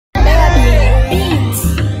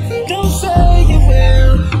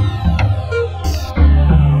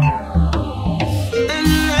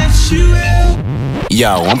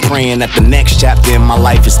Yo, I'm praying that the next chapter in my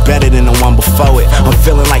life is better than the one before it. I'm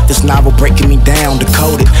feeling like this novel breaking me down,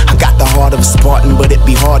 decoded. I got the heart of a Spartan, but it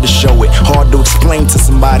be hard to show it. Hard to explain to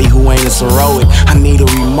somebody who ain't as heroic. I need a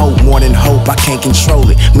remote more than hope, I can't control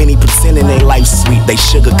it. Many pretending they life's sweet, they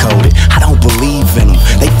sugarcoat it. I don't believe in them,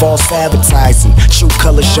 they false advertising. True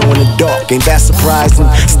colors showing the dark, ain't that surprising?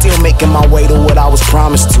 Still making my way to what I was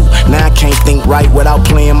promised to. Now I can't think right without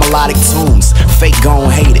playing melodic tunes. Fake gon'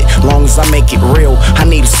 hate it, long as I make it real. I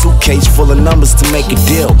need a suitcase full of numbers to make a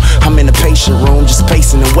deal. I'm in the patient room, just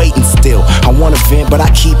pacing and waiting still. I wanna vent, but I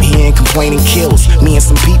keep hearing complaining kills. Me and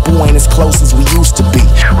some people ain't as close as we used to be.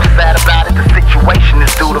 What's sad about it, the situation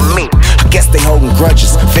is due to me. I guess they holding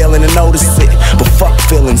grudges, failing to notice it. But fuck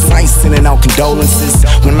feelings, I ain't sending out condolences.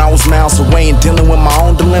 When I was miles away and dealing with my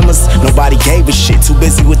own dilemmas, nobody gave a shit, too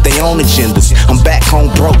busy with their own agendas. I'm back home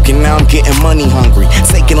broke and now I'm getting money hungry.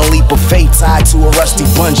 Taking a leap of faith tied to a rusty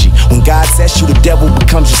bungee. When God tests you, the devil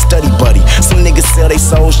becomes your study buddy. Some niggas sell their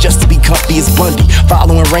souls just to be comfy as Bundy.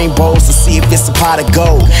 Following rainbows to see if it's a pot of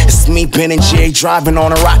gold. It's me, Ben and Jerry driving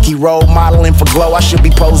on a rocky road. Modeling for glow, I should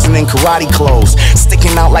be posing in karate clothes.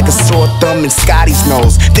 Sticking out like a sore thumb in Scotty's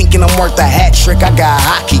nose. Thinking I'm worth a hat trick, I got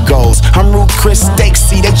hockey goals. I'm Ruth Chris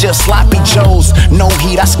Steaksy, they just sloppy joes. No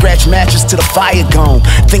heat, I scratch matches to the fire gone.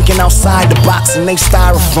 Thinking outside the box and they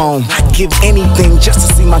styrofoam. I'd give anything just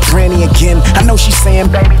to see my granny again. I know she's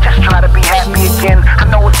saying, baby, just try to be happy again. I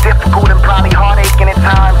know it's difficult and probably heartaching at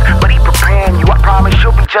times, but he preparing you, I promise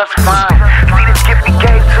you'll be just fine. See, this gift he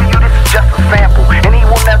gave to you, this is just a sample, and he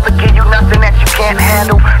will never give you nothing that you can't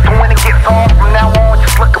handle. So when it gets hard from now on,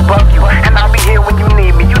 just look above you, and I'll be here when you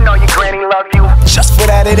need me. You know your granny love you. Just for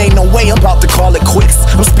that, it ain't no way I'm about to call it quits.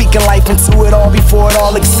 I'm speaking life into it all before it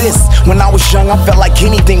all exists. When I was young, I felt like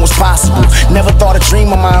anything was possible. Never thought a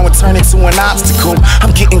dream of mine would turn into an obstacle.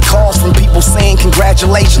 I'm getting calls from people saying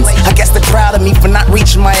congratulations. I guess they're proud of me for not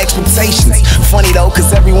reaching my expectations. Funny though,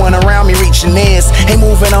 cause everyone around me reaching theirs. Ain't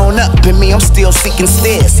moving on up, and me, I'm still seeking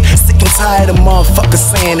stairs. Sick and tired of motherfuckers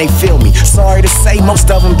saying they feel me. Sorry to say,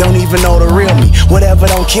 most of them don't even know the real me. Whatever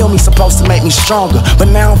don't kill me, supposed to make me stronger. But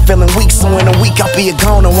now I'm feeling weak, so in a week I'll be a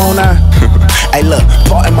goner, won't I? Hey look,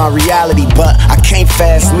 part of my reality, but I can't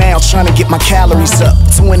fast now, trying to get my calories up.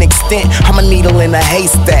 To an extent, I'm a needle in a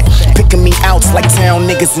haystack, picking me outs like town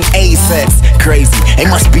niggas in A-sex. Crazy, they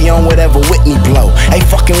must be on whatever Whitney blow. They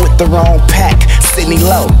fucking with the wrong pack, Sydney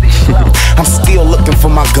Low. I'm still looking for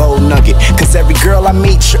my gold nugget, cause every girl I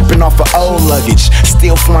meet tripping off of old luggage.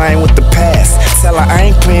 Still flying with the past, tell her I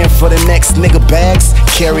ain't paying for the next nigga bags.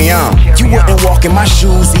 Carry on, you wouldn't walk in my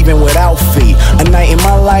shoes even without feet. A night in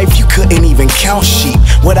my life, you couldn't even count sheep.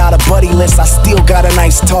 Without a buddy list, I still got a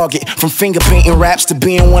nice target. From finger painting raps to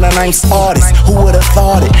being one of nice artists. Who would've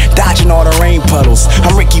thought it? Dodging all the rain puddles.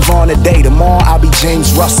 I'm Ricky Vaughn today, tomorrow I'll be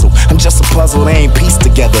James Russell. I'm just a puzzle, they ain't pieced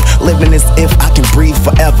together. Living as if I can breathe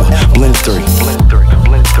forever. Blend 3, blend 3,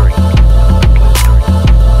 blend 3.